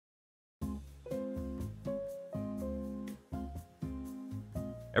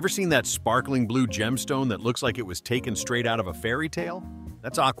Ever seen that sparkling blue gemstone that looks like it was taken straight out of a fairy tale?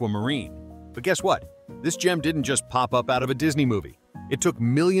 That's aquamarine. But guess what? This gem didn't just pop up out of a Disney movie. It took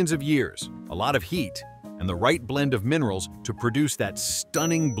millions of years, a lot of heat, and the right blend of minerals to produce that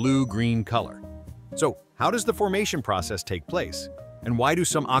stunning blue-green color. So, how does the formation process take place? And why do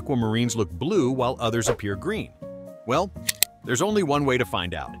some aquamarines look blue while others appear green? Well, there's only one way to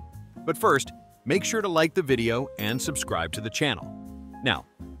find out. But first, make sure to like the video and subscribe to the channel. Now,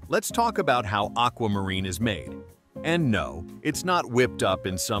 let's talk about how aquamarine is made. And no, it's not whipped up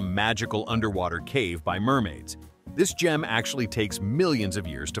in some magical underwater cave by mermaids. This gem actually takes millions of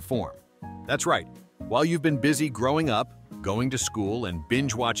years to form. That's right, while you've been busy growing up, going to school, and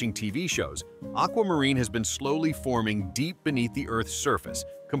binge-watching TV shows, aquamarine has been slowly forming deep beneath the Earth's surface,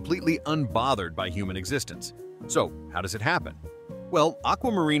 completely unbothered by human existence. So, how does it happen? Well,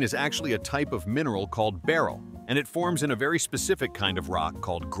 aquamarine is actually a type of mineral called beryl, and it forms in a very specific kind of rock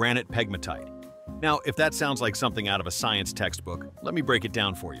called granite pegmatite. Now, if that sounds like something out of a science textbook, let me break it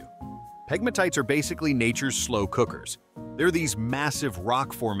down for you. Pegmatites are basically nature's slow cookers. They're these massive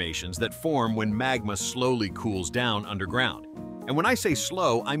rock formations that form when magma slowly cools down underground. And when I say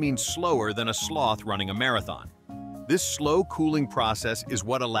slow, I mean slower than a sloth running a marathon. This slow cooling process is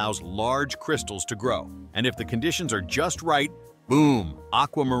what allows large crystals to grow. And if the conditions are just right, boom,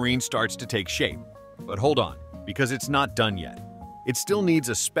 aquamarine starts to take shape. But hold on, because it's not done yet. It still needs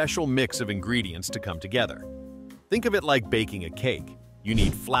a special mix of ingredients to come together. Think of it like baking a cake. You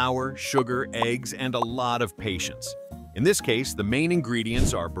need flour, sugar, eggs, and a lot of patience. In this case, the main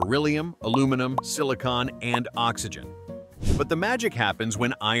ingredients are beryllium, aluminum, silicon, and oxygen. But the magic happens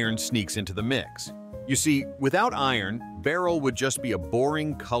when iron sneaks into the mix. You see, without iron, beryl would just be a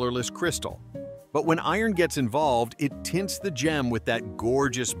boring, colorless crystal. But when iron gets involved, it tints the gem with that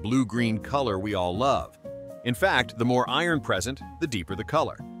gorgeous blue-green color we all love. In fact, the more iron present, the deeper the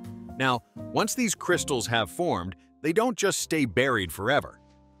color. Now, once these crystals have formed, they don't just stay buried forever.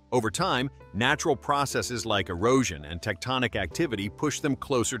 Over time, natural processes like erosion and tectonic activity push them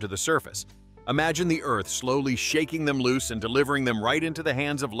closer to the surface. Imagine the Earth slowly shaking them loose and delivering them right into the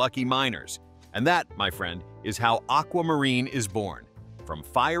hands of lucky miners. And that, my friend, is how aquamarine is born. From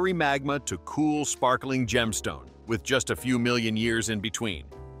fiery magma to cool, sparkling gemstone, with just a few million years in between.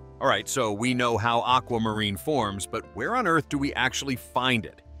 Alright, so we know how aquamarine forms, but where on Earth do we actually find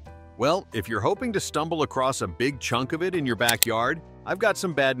it? Well, if you're hoping to stumble across a big chunk of it in your backyard, I've got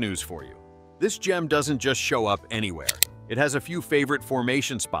some bad news for you. This gem doesn't just show up anywhere. It has a few favorite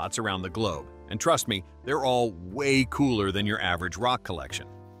formation spots around the globe, and trust me, they're all way cooler than your average rock collection.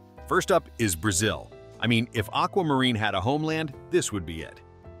 First up is Brazil. I mean, if aquamarine had a homeland, this would be it.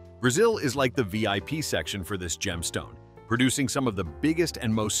 Brazil is like the VIP section for this gemstone, producing some of the biggest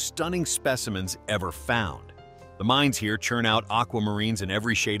and most stunning specimens ever found. The mines here churn out aquamarines in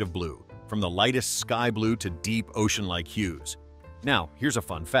every shade of blue, from the lightest sky blue to deep ocean-like hues. Now, here's a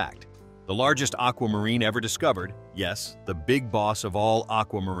fun fact. The largest aquamarine ever discovered, yes, the big boss of all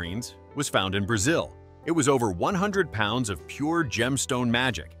aquamarines, was found in Brazil. It was over 100 pounds of pure gemstone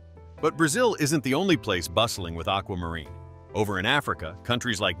magic. But Brazil isn't the only place bustling with aquamarine. Over in Africa,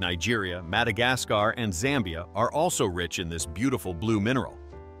 countries like Nigeria, Madagascar, and Zambia are also rich in this beautiful blue mineral.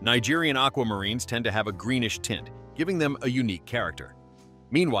 Nigerian aquamarines tend to have a greenish tint, giving them a unique character.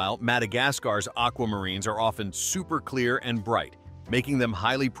 Meanwhile, Madagascar's aquamarines are often super clear and bright, making them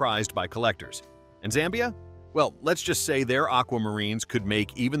highly prized by collectors. And Zambia? Well, let's just say their aquamarines could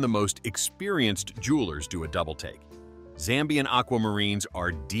make even the most experienced jewelers do a double take. Zambian aquamarines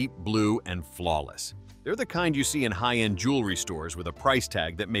are deep blue and flawless. They're the kind you see in high-end jewelry stores with a price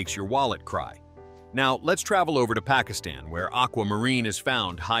tag that makes your wallet cry. Now, let's travel over to Pakistan, where aquamarine is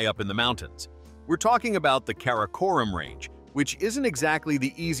found high up in the mountains. We're talking about the Karakoram range, which isn't exactly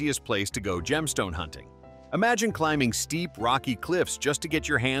the easiest place to go gemstone hunting. Imagine climbing steep, rocky cliffs just to get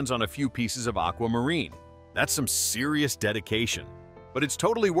your hands on a few pieces of aquamarine. That's some serious dedication. But it's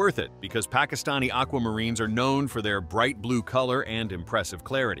totally worth it because Pakistani aquamarines are known for their bright blue color and impressive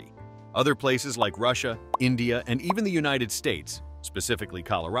clarity. Other places like Russia, India, and even the United States, specifically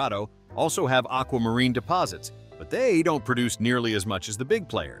Colorado, also have aquamarine deposits, but they don't produce nearly as much as the big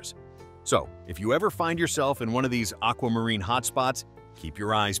players. So, if you ever find yourself in one of these aquamarine hotspots, keep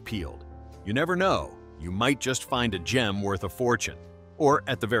your eyes peeled. You never know, you might just find a gem worth a fortune, or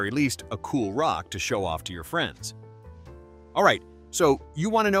at the very least, a cool rock to show off to your friends. Alright, so you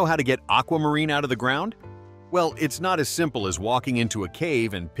want to know how to get aquamarine out of the ground? Well, it's not as simple as walking into a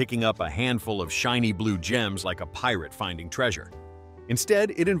cave and picking up a handful of shiny blue gems like a pirate finding treasure.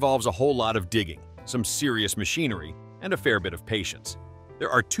 Instead, it involves a whole lot of digging, some serious machinery, and a fair bit of patience. There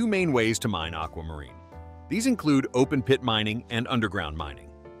are two main ways to mine aquamarine. These include open pit mining and underground mining.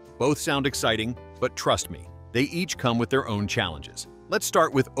 Both sound exciting, but trust me, they each come with their own challenges. Let's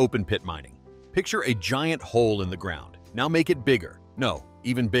start with open pit mining. Picture a giant hole in the ground. Now make it bigger. No,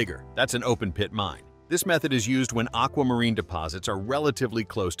 even bigger. That's an open pit mine. This method is used when aquamarine deposits are relatively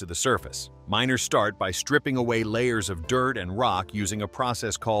close to the surface. Miners start by stripping away layers of dirt and rock using a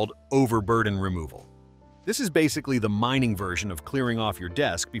process called overburden removal. This is basically the mining version of clearing off your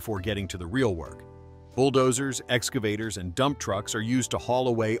desk before getting to the real work. Bulldozers, excavators, and dump trucks are used to haul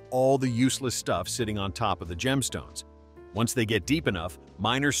away all the useless stuff sitting on top of the gemstones. Once they get deep enough,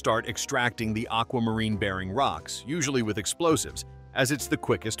 miners start extracting the aquamarine-bearing rocks, usually with explosives, as it's the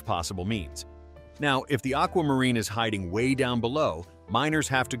quickest possible means. Now, if the aquamarine is hiding way down below, miners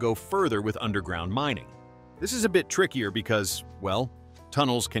have to go further with underground mining. This is a bit trickier because, well,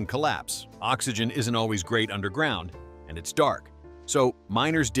 tunnels can collapse, oxygen isn't always great underground, and it's dark. So,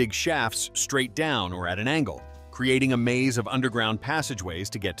 miners dig shafts straight down or at an angle, creating a maze of underground passageways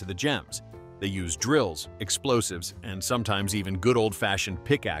to get to the gems. They use drills, explosives, and sometimes even good old-fashioned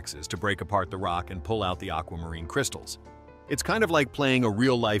pickaxes to break apart the rock and pull out the aquamarine crystals. It's kind of like playing a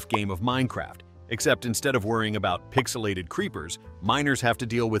real-life game of Minecraft, except instead of worrying about pixelated creepers, miners have to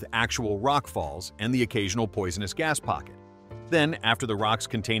deal with actual rock falls and the occasional poisonous gas pocket. Then, after the rocks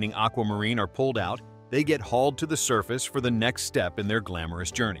containing aquamarine are pulled out, they get hauled to the surface for the next step in their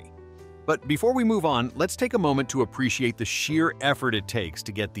glamorous journey. But before we move on, let's take a moment to appreciate the sheer effort it takes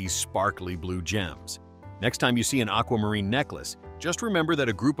to get these sparkly blue gems. Next time you see an aquamarine necklace, just remember that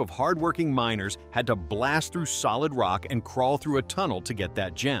a group of hardworking miners had to blast through solid rock and crawl through a tunnel to get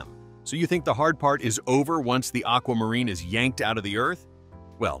that gem. So you think the hard part is over once the aquamarine is yanked out of the earth?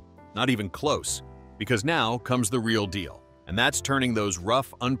 Well, not even close, because now comes the real deal, and that's turning those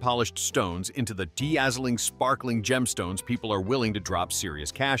rough, unpolished stones into the dazzling, sparkling gemstones people are willing to drop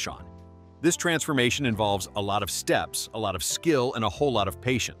serious cash on. This transformation involves a lot of steps, a lot of skill, and a whole lot of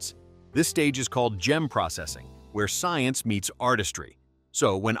patience. This stage is called gem processing, where science meets artistry.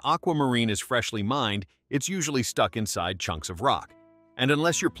 So when aquamarine is freshly mined, it's usually stuck inside chunks of rock. And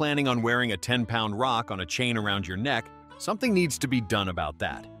unless you're planning on wearing a 10-pound rock on a chain around your neck, something needs to be done about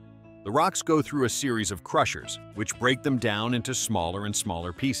that. The rocks go through a series of crushers, which break them down into smaller and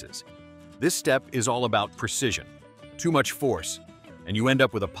smaller pieces. This step is all about precision. Too much force, and you end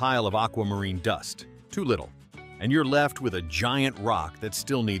up with a pile of aquamarine dust. Too little, and you're left with a giant rock that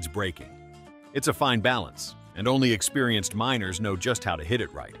still needs breaking. It's a fine balance, and only experienced miners know just how to hit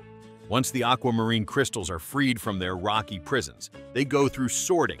it right. Once the aquamarine crystals are freed from their rocky prisons, they go through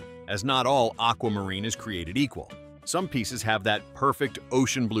sorting, as not all aquamarine is created equal. Some pieces have that perfect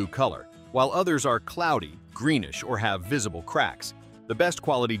ocean blue color, while others are cloudy, greenish, or have visible cracks. The best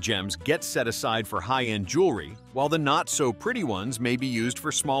quality gems get set aside for high-end jewelry, while the not-so-pretty ones may be used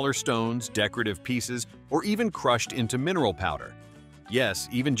for smaller stones, decorative pieces, or even crushed into mineral powder. Yes,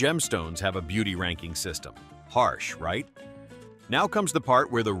 even gemstones have a beauty ranking system. Harsh, right? Now comes the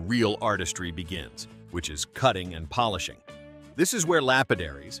part where the real artistry begins, which is cutting and polishing. This is where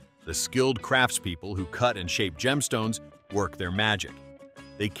lapidaries, the skilled craftspeople who cut and shape gemstones, work their magic.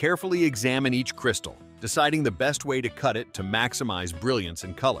 They carefully examine each crystal, deciding the best way to cut it to maximize brilliance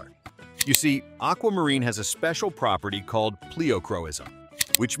and color. You see, aquamarine has a special property called pleochroism,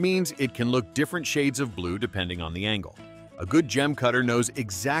 which means it can look different shades of blue depending on the angle. A good gem cutter knows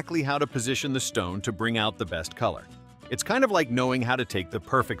exactly how to position the stone to bring out the best color. It's kind of like knowing how to take the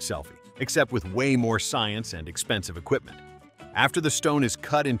perfect selfie, except with way more science and expensive equipment. After the stone is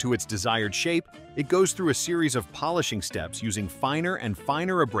cut into its desired shape, it goes through a series of polishing steps using finer and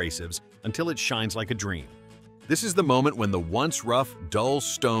finer abrasives until it shines like a dream. This is the moment when the once rough, dull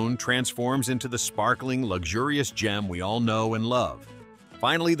stone transforms into the sparkling, luxurious gem we all know and love.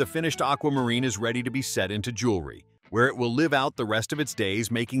 Finally, the finished aquamarine is ready to be set into jewelry, where it will live out the rest of its days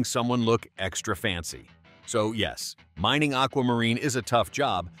making someone look extra fancy. So yes, mining aquamarine is a tough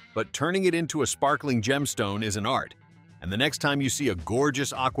job, but turning it into a sparkling gemstone is an art. And the next time you see a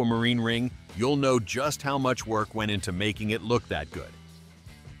gorgeous aquamarine ring, you'll know just how much work went into making it look that good.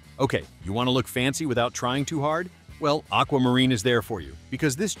 Okay, you want to look fancy without trying too hard? Well, aquamarine is there for you,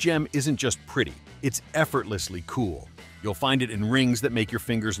 because this gem isn't just pretty, it's effortlessly cool. You'll find it in rings that make your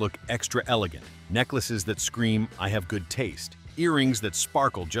fingers look extra elegant, necklaces that scream, "I have good taste," earrings that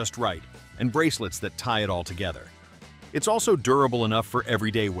sparkle just right, and bracelets that tie it all together. It's also durable enough for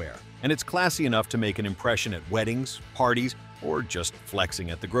everyday wear, and it's classy enough to make an impression at weddings, parties, or just flexing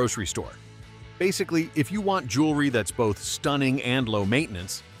at the grocery store. Basically, if you want jewelry that's both stunning and low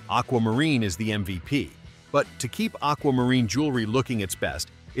maintenance, aquamarine is the MVP. But to keep aquamarine jewelry looking its best,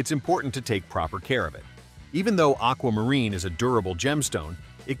 it's important to take proper care of it. Even though aquamarine is a durable gemstone,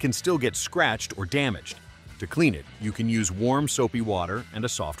 it can still get scratched or damaged. To clean it, you can use warm soapy water and a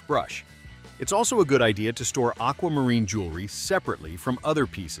soft brush. It's also a good idea to store aquamarine jewelry separately from other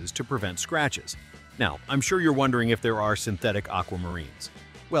pieces to prevent scratches. Now, I'm sure you're wondering if there are synthetic aquamarines.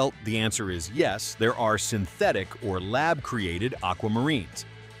 Well, the answer is yes, there are synthetic or lab-created aquamarines.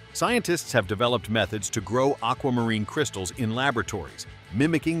 Scientists have developed methods to grow aquamarine crystals in laboratories,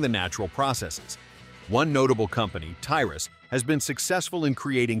 mimicking the natural processes. One notable company, KRISPY, has been successful in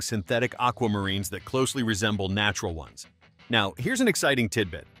creating synthetic aquamarines that closely resemble natural ones. Now, here's an exciting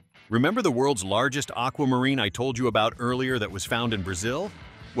tidbit. Remember the world's largest aquamarine I told you about earlier that was found in Brazil?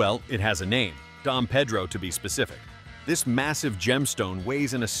 Well, it has a name, Dom Pedro to be specific. This massive gemstone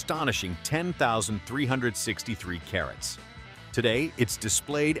weighs an astonishing 10,363 carats. Today, it's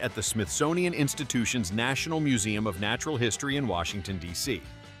displayed at the Smithsonian Institution's National Museum of Natural History in Washington, D.C.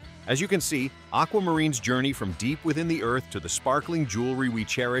 As you can see, aquamarine's journey from deep within the earth to the sparkling jewelry we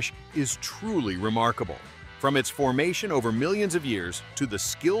cherish is truly remarkable. From its formation over millions of years to the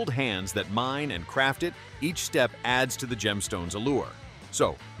skilled hands that mine and craft it, each step adds to the gemstone's allure.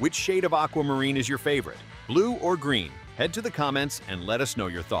 So, which shade of aquamarine is your favorite? Blue or green? Head to the comments and let us know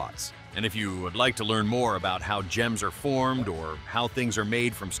your thoughts. And if you would like to learn more about how gems are formed or how things are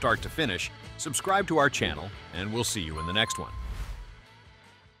made from start to finish, subscribe to our channel and we'll see you in the next one.